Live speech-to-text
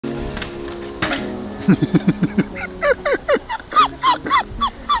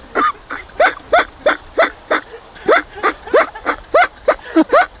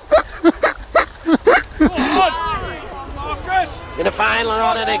In the final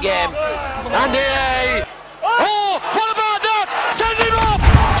run of the game. And oh, what about that? Send him off!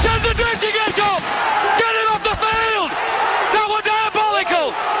 Send the drifting edge off! Get him off the field! That was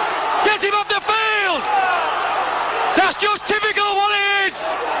diabolical! Get him off the field! That's just typical of what it is!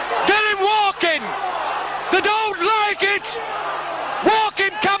 Get him walking! They don't like it! Walk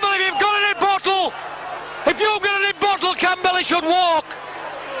him, Campbell, if you've got it in bottle! If you've got it in bottle, Campbell, he should walk!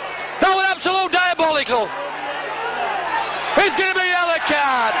 That was absolute diabolical! It's going to be a yellow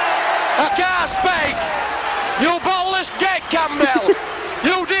card. I can't speak. You bottleless gate, Campbell.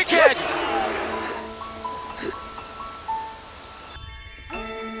 You dickhead.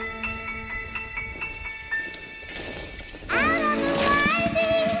 Out on the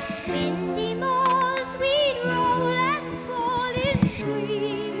winding, windy moors, we'd roll and fall in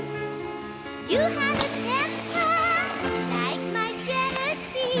free. You had a temper like my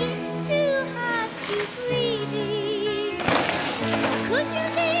Genesee, too hard to breathe. Could you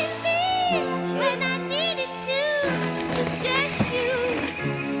leave me when I needed to possess you?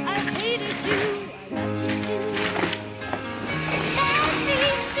 I hated you, I loved you too.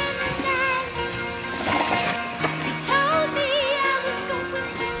 Every single night, you told me I was going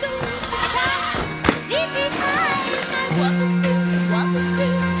to lose the fight. Leave me high as I walking through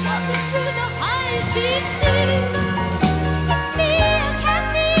the high sea. It's me, I can't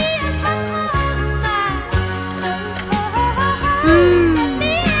be, I come home, my so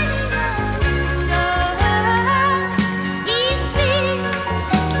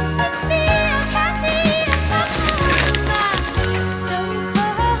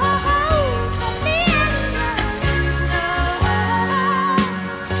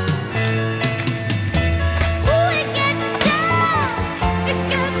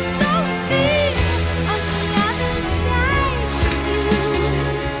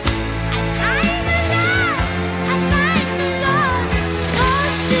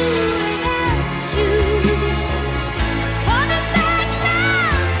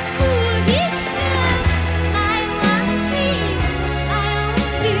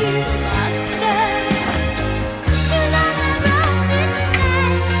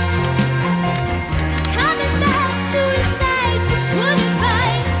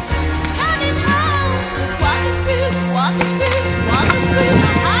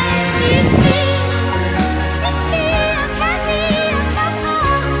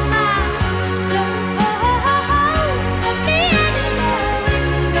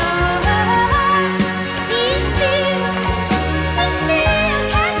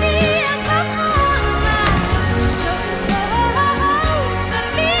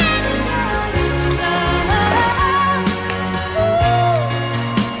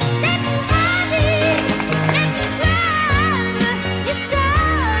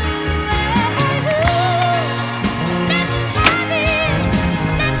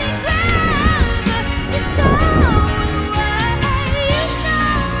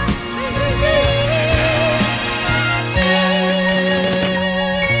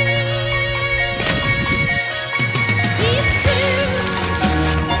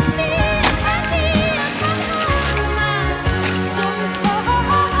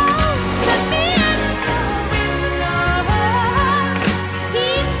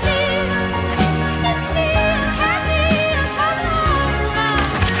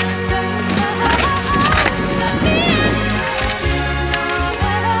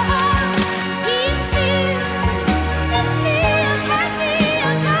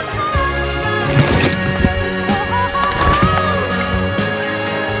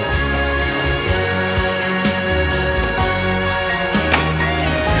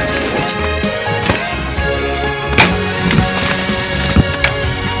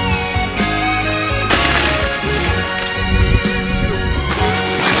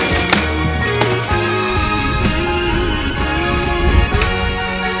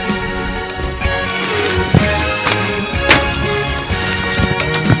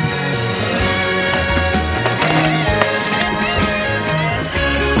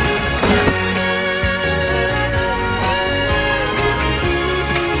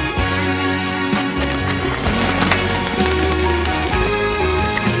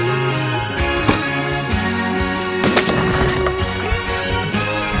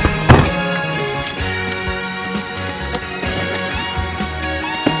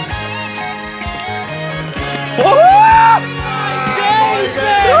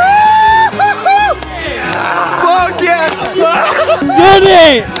Get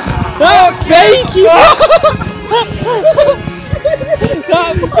it! That fakey!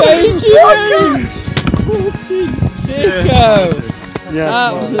 That fakey! Fucking dicko! Yeah,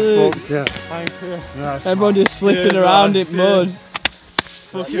 Absolute. yeah. Thank you. Everyone just slipping around in mud.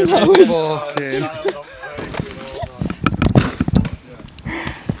 Fucking That was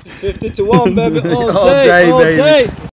 50 to 1, baby, all day, baby. all day.